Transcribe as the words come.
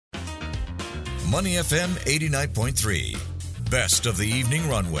Money FM 89.3. Best of the evening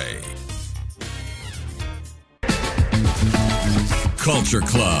runway. Culture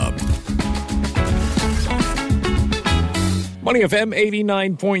Club. Money FM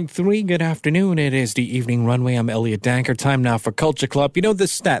 89.3. Good afternoon. It is the evening runway. I'm Elliot Danker. Time now for Culture Club. You know,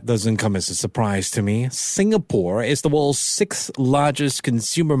 this stat doesn't come as a surprise to me. Singapore is the world's 6th largest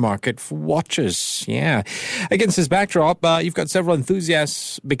consumer market for watches. Yeah. Against this backdrop, you've got several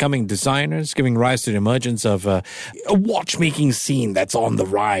enthusiasts becoming designers, giving rise to the emergence of a watchmaking scene that's on the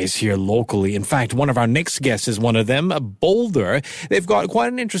rise here locally. In fact, one of our next guests is one of them, Boulder. They've got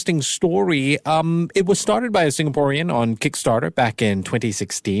quite an interesting story. It was started by a Singaporean on Kickstarter back in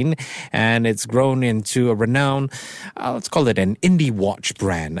 2016, and it's grown into a renowned, let's call it an indie watch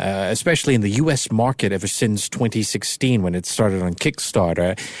brand, especially in the US market ever since 2016 when it started on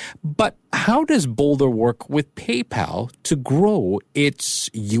Kickstarter. But how does Boulder work with PayPal to grow its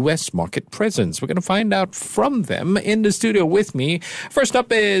US market presence? We're going to find out from them. In the studio with me, first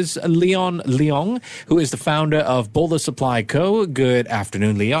up is Leon Leong, who is the founder of Boulder Supply Co. Good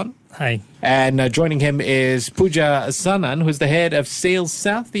afternoon, Leon. Hi. And joining him is Pooja Sanan, who's the head of sales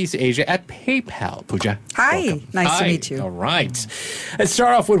Southeast Asia at PayPal. Pooja, hi. Welcome. Nice to meet you. All right. Let's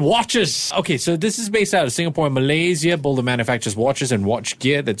start off with watches. Okay, so this is based out of Singapore and Malaysia. Boulder manufactures watches and watch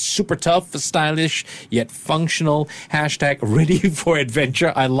gear that's super tough, stylish, yet functional. Hashtag ready for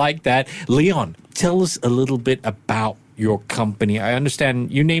adventure. I like that. Leon, tell us a little bit about your company. I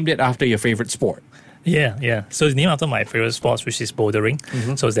understand you named it after your favorite sport. Yeah. So it's named after my favorite sport, which is bouldering.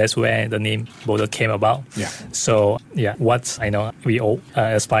 Mm-hmm. So that's where the name Boulder came about. Yeah. So, what I know, we all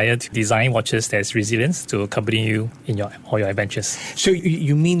aspire to design watches that's resilient to accompany you in all your adventures. So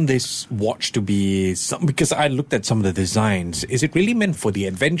you mean this watch to be because I looked at some of the designs. Is it really meant for the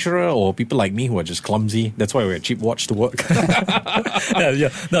adventurer or people like me who are just clumsy? That's why we're a cheap watch to work.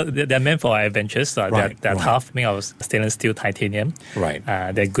 No, they're meant for adventures. They're tough, made of stainless steel titanium. Right.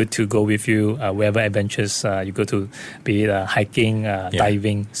 They're good to go with you wherever adventures you go to, be it hiking,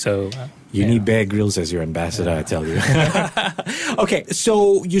 diving. So you need Bear Grylls as your ambassador, I tell you. Okay,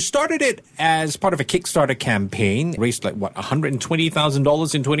 so you started it as part of a Kickstarter campaign, raised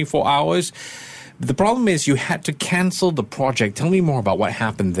 $120,000 in 24 hours. The problem is you had to cancel the project. Tell me more about what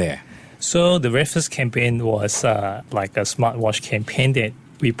happened there. So the very first campaign was like a smartwatch campaign that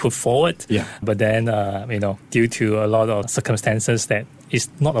we put forward. Yeah. But then, due to a lot of circumstances that it's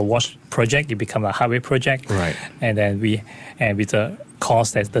not a watch project, it become a hardware project. Right. And then with a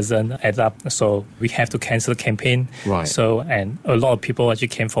cost that doesn't add up, so we have to cancel the campaign. Right. So, and a lot of people actually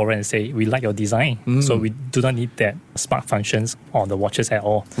came forward and say, we like your design. So we do not need that smart functions on the watches at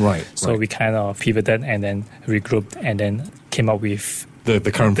all. Right. So we kind of pivoted and then regrouped and then came up with the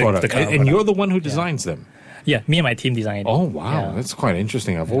current product. The current and product. You're the one who designs them. Yeah, me and my team designed it. Oh, wow. Yeah. That's quite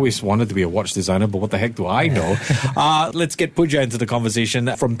interesting. I've always wanted to be a watch designer, but what the heck do I know? Let's get Pooja into the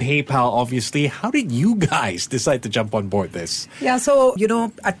conversation. From PayPal, obviously. How did you guys decide to jump on board this? Yeah, so,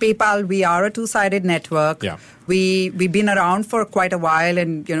 at PayPal, we are a two-sided network. Yeah. We've been around for quite a while,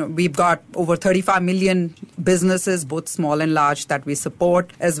 and, we've got over 35 million businesses, both small and large, that we support,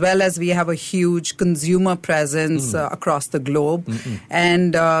 as well as we have a huge consumer presence across the globe. Mm-mm.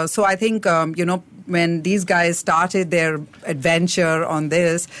 And so I think, when these guys started their adventure on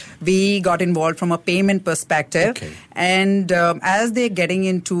this, we got involved from a payment perspective. Okay. And as they're getting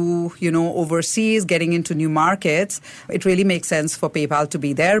into, overseas, getting into new markets, it really makes sense for PayPal to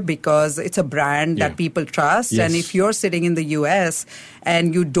be there because it's a brand that people trust. Yes. And if you're sitting in the US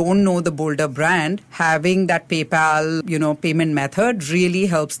and you don't know the Boulder brand, having that PayPal, payment method really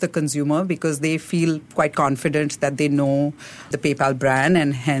helps the consumer because they feel quite confident that they know the PayPal brand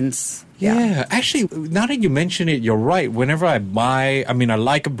and hence... Yeah, actually, now that you mention it, you're right. Whenever I buy, I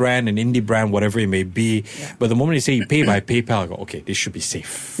like a brand, an indie brand, whatever it may be, but the moment you say you pay by PayPal, I go, okay, this should be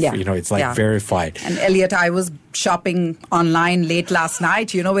safe. Yeah. It's verified. And Elliot, I was shopping online late last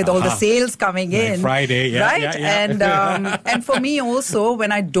night, with all the sales coming in. Friday, right? Yeah. And for me also,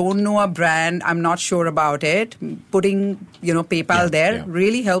 when I don't know a brand, I'm not sure about it, putting, PayPal there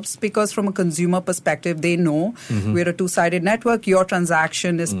really helps because from a consumer perspective, they know we're a two-sided network. Your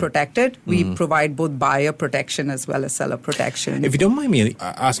transaction is protected. We provide both buyer protection as well as seller protection. If you don't mind me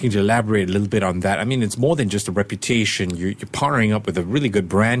asking you to elaborate a little bit on that, it's more than just a reputation. You're partnering up with a really good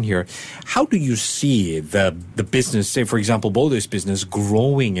brand here. How do you see the the business, say for example, Boulder's business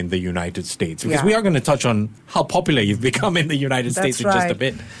growing in the United States? Because Yeah. we are going to touch on how popular you've become in the United States That's in just a right.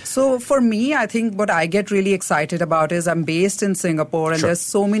 bit. So for me, I think what I get really excited about is I'm based in Singapore, and Sure. there's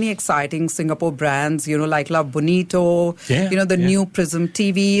so many exciting Singapore brands, like La Bonito, Yeah, the yeah. new Prism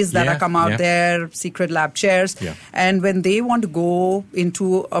TVs that Yeah, are come out yeah. there, Secret Lab chairs. Yeah. And when they want to go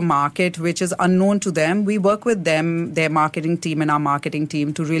into a market which is unknown to them, we work with them, their marketing team and our marketing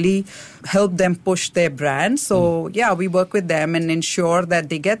team to really help them push their brand. So we work with them and ensure that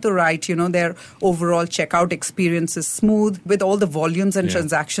they get the right, their overall checkout experience is smooth. With all the volumes and Yeah.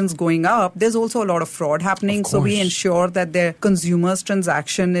 transactions going up, there's also a lot of fraud happening. Of So we course. ensure that their consumers'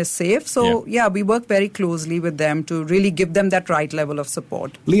 transaction is safe. So we work very closely with them to really give them that right level of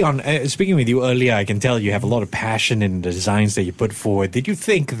support. Leon, speaking with you earlier, I can tell you have a lot of passion in the designs that you put forward. Did you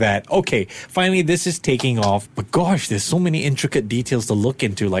think that, okay, finally this is taking off, but gosh, there's so many intricate details to look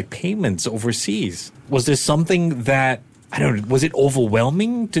into, like payments overseas? Was there something that, I don't know, was it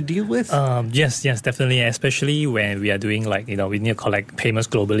overwhelming to deal with? Yes, definitely. Especially when we are doing we need to collect payments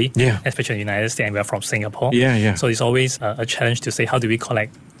globally. Yeah. Especially in the United States, and we are from Singapore. Yeah. So it's always a challenge to say, how do we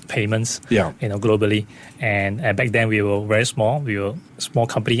collect payments? Yeah. Globally. And back then we were very small. We were a small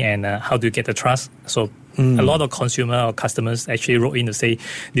company, and how do you get the trust? So a lot of consumer or customers actually wrote in to say,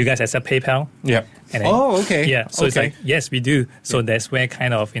 do you guys accept PayPal? Yeah. And then, okay. Yeah. So it's Okay. like, yes, we do. So that's where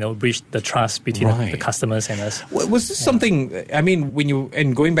kind of, breach the trust between Right. the customers and us. Was this something, I mean,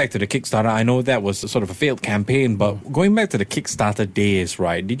 and going back to the Kickstarter, I know that was sort of a failed campaign, but going back to the Kickstarter days,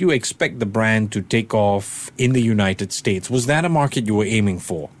 right, did you expect the brand to take off in the United States? Was that a market you were aiming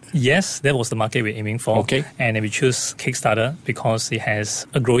for? Yes, that was the market we're aiming for. Okay. And then we choose Kickstarter because it has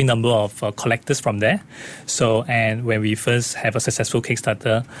a growing number of collectors from there. So, and when we first have a successful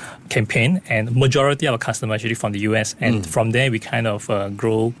Kickstarter campaign, and majority of our customers actually from the US, and from there we kind of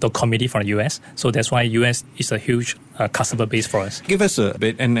grow the community from the US. So that's why US is a huge customer base for us. Give us a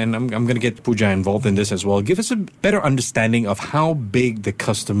bit, and I'm going to get Pooja involved in this as well. Give us a better understanding of how big the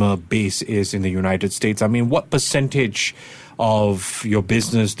customer base is in the United States. I mean, what percentage of your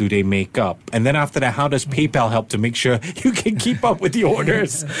business do they make up? And then after that, how does PayPal help to make sure you can keep up with the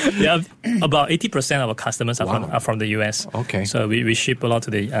orders? Yeah, about 80% of our customers are from the US. Okay. So we ship a lot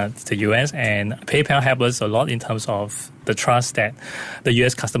to the US, and PayPal helps us a lot in terms of the trust that the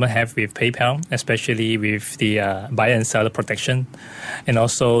US customer have with PayPal, especially with the buyer and seller protection, and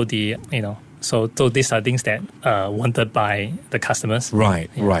also the So these are things that wanted by the customers. Right.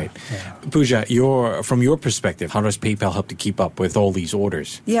 Yeah. Pooja, from your perspective, how does PayPal help to keep up with all these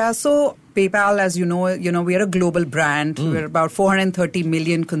orders? Yeah, so PayPal, as you know, we are a global brand. We're about 430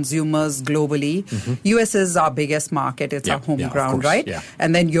 million consumers globally. US is our biggest market. It's our home of ground, course, right? yeah.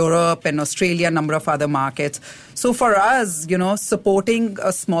 And then Europe and Australia, a number of other markets. So for us, supporting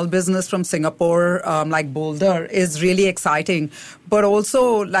a small business from Singapore like Boulder is really exciting. But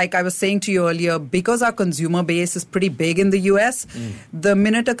also, like I was saying to you earlier, because our consumer base is pretty big in the US, the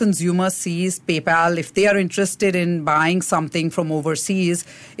minute a consumer sees PayPal, if they are interested in buying something from overseas,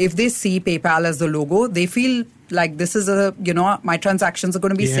 if they see PayPal as the logo, they feel like this is my transactions are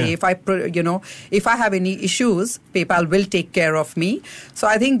going to be safe. If I have any issues, PayPal will take care of me. So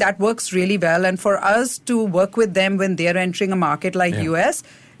I think that works really well. And for us to work with them when they're entering a market like US,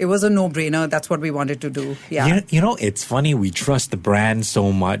 it was a no-brainer. That's what we wanted to do. Yeah. It's funny. We trust the brand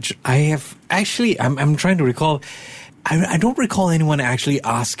so much. I'm trying to recall. I don't recall anyone actually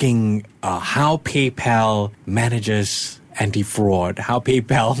asking how PayPal manages anti-fraud, how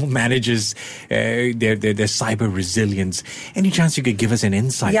PayPal manages their cyber resilience. Any chance you could give us an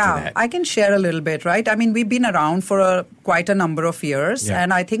insight to that? I can share a little bit, right? I mean, we've been around for quite a number of years,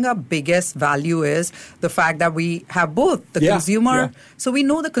 and I think our biggest value is the fact that we have both the consumer. So we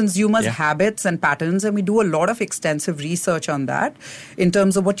know the consumer's habits and patterns, and we do a lot of extensive research on that in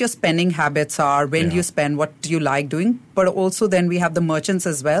terms of what your spending habits are, when do you spend, what do you like doing, but also then we have the merchants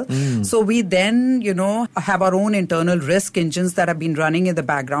as well. So we then, have our own internal risk engines that have been running in the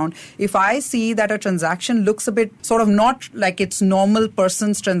background. If I see that a transaction looks a bit sort of not like it's normal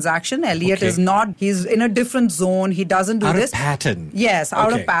person's transaction, Elliot is not, he's in a different zone, he doesn't do out this. Out of pattern. Yes,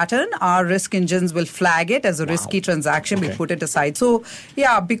 out of pattern, our risk engines will flag it as a risky transaction. We put it aside. So,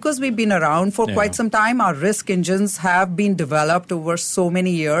 because we've been around for quite some time, our risk engines have been developed over so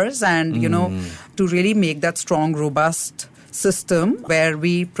many years and, to really make that strong, robust system where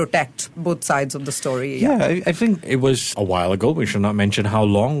we protect both sides of the story. I think it was a while ago. We should not mention how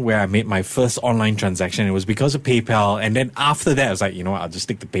long, where I made my first online transaction. It was because of PayPal. And then after that, I was like, I'll just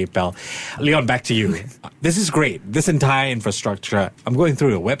stick to PayPal. Leon, back to you. This is great. This entire infrastructure. I'm going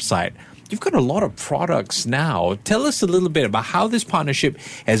through your website. you've got a lot of products now. Tell us a little bit about how this partnership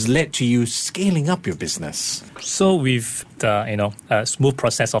has led to you scaling up your business. So with the smooth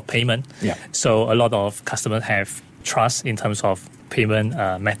process of payment, so a lot of customers have trust in terms of payment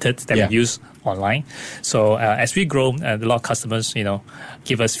methods that we use online. So as we grow, a lot of customers,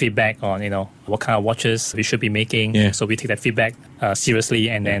 give us feedback on, what kind of watches we should be making. Yeah. So we take that feedback seriously,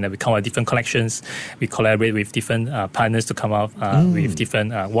 and then we come out with different collections. We collaborate with different partners to come out with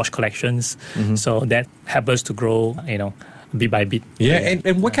different watch collections. So that helps us to grow, bit by bit. Yeah,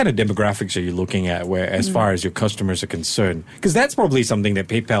 and what kind of demographics are you looking at as far as your customers are concerned? Because that's probably something that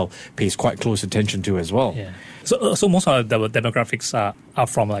PayPal pays quite close attention to as well. Yeah. So most of the demographics are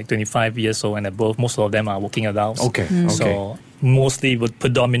from like 25 years old and above. Most of them are working adults. Okay. So mostly with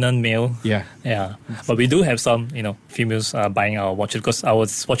predominant male. Yeah. Yeah. But we do have some, females buying our watches, because our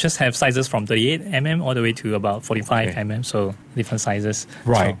watches have sizes from 38mm all the way to about 45mm. So different sizes.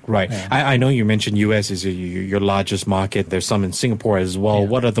 Right, So, right. yeah. I know you mentioned US is your largest market. There's some in Singapore as well. Yeah.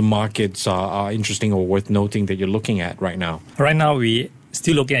 What other markets are interesting or worth noting that you're looking at right now? Right now, we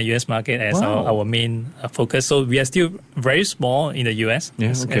still looking at US market as Wow. our main focus. So we are still very small in the US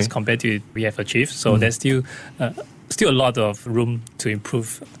as compared to we have achieved. So there's still a lot of room to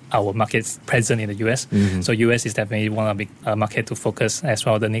improve our markets present in the US. So US is definitely one of the big market to focus as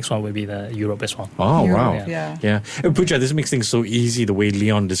well. The next one will be the Europe as well. Oh, Europe, wow. yeah. Pooja, this makes things so easy the way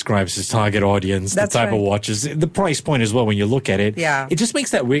Leon describes his target audience, That's the type of right. watches, the price point as well when you look at it. Yeah. It just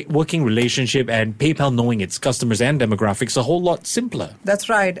makes that working relationship and PayPal knowing its customers and demographics a whole lot simpler. That's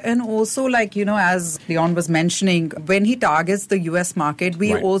right. And also, as Leon was mentioning, when he targets the US market,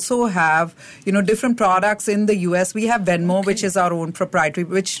 we Right. also have, different products in the US. We have Venmo, which is our own proprietary,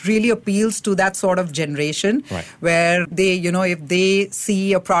 which really appeals to that sort of generation Right. where they, if they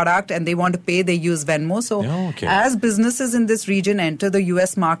see a product and they want to pay, they use Venmo. So Oh, okay. as businesses in this region enter the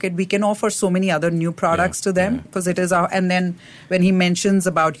US market, we can offer so many other new products to them because it is our, and then when he mentions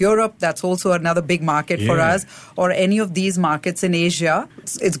about Europe, that's also another big market for Yeah. us, or any of these markets in Asia.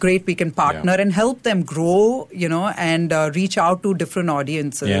 It's great we can partner and help them grow, and reach out to different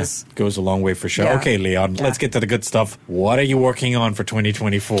audiences. Yes, goes a long way for sure. Yeah. Okay, Leon, let's get to the good stuff. What are you working on for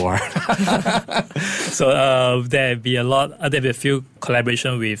 2024? So there'll be a few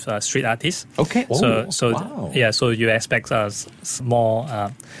collaboration with street artists. Okay. So wow. so you expect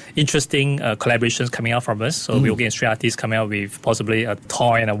more interesting collaborations coming out from us. So we're looking at street artists coming out with possibly a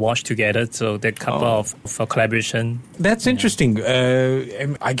toy and a watch together. So there are a couple of collaboration. That's interesting.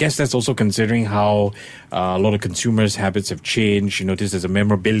 And I guess that's also considering how a lot of consumers' habits have changed. You notice there's a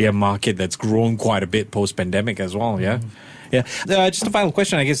memorabilia market that's grown quite a bit post-pandemic as well, yeah? Yeah. Just a final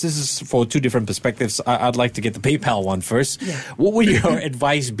question. I guess this is for two different perspectives. I'd like to get the PayPal one first. Yeah. What would your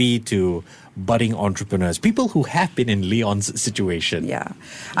advice be to budding entrepreneurs, people who have been in Leon's situation? Yeah.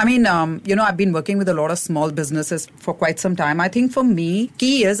 I mean, I've been working with a lot of small businesses for quite some time. I think for me,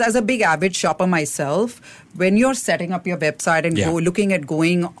 key is, as a big avid shopper myself, when you're setting up your website and looking at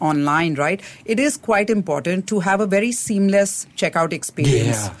going online, right, it is quite important to have a very seamless checkout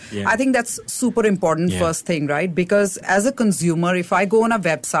experience. Yeah. I think that's super important first thing, right? Because as a consumer, if I go on a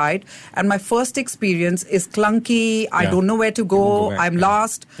website and my first experience is clunky, I don't know where to go, back, I'm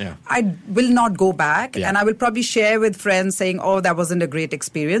lost, I will not go back, and I will probably share with friends saying, oh, that wasn't a great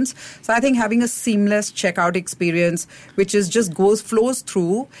experience. So I think having a seamless checkout experience, which is just flows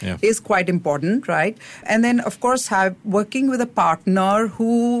through, is quite important, right? And then, of course, working with a partner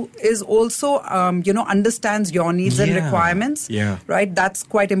who is also, understands your needs and requirements, right? That's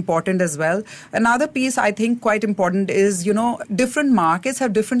quite important as well. Another piece I think quite important is, different markets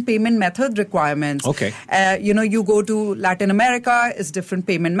have different payment method requirements. Okay. You go to Latin America, it's different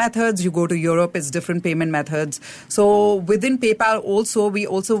payment methods. You go to Europe, it's different payment methods. So within PayPal also, we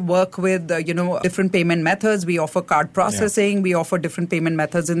also work with, different payment methods. We offer card processing. We offer different payment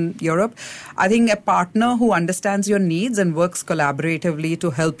methods in Europe. I think a partner who understands your needs and works collaboratively to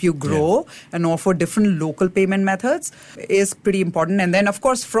help you grow and offer different local payment methods is pretty important. And then, of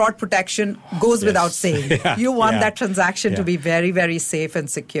course, fraud protection goes without saying. You want that transaction to be very, very safe and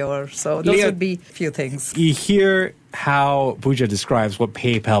secure. So those would be a few things. You hear how Pooja describes what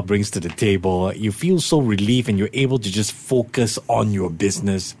PayPal brings to the table. You feel so relieved and you're able to just focus on your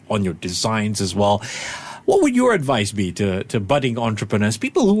business, on your designs as well. What would your advice be to budding entrepreneurs,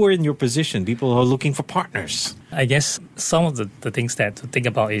 people who are in your position, people who are looking for partners? I guess some of the things that to think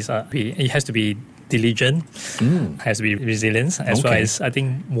about is it has to be diligent, has to be resilience, as well as I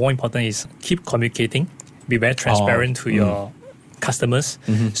think more important is keep communicating, be very transparent to customers.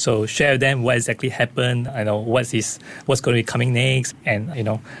 So share with them what exactly happened, what's going to be coming next, and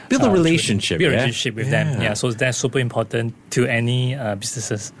build a relationship. Build a relationship with them. Yeah, so that's super important to any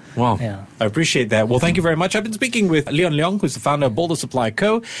businesses. Wow. Yeah. I appreciate that. Well, thank you very much. I've been speaking with Leon Leong, who's the founder of Boulder Supply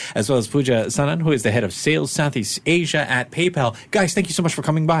Co., as well as Pooja Sanan, who is the head of sales Southeast Asia at PayPal. Guys, thank you so much for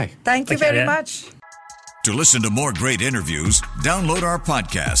coming by. Thank you very much. To listen to more great interviews, download our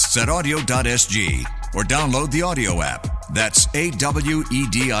podcasts at audio.sg or download the audio app. That's AWEDIO,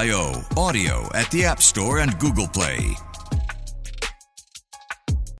 audio at the App Store and Google Play.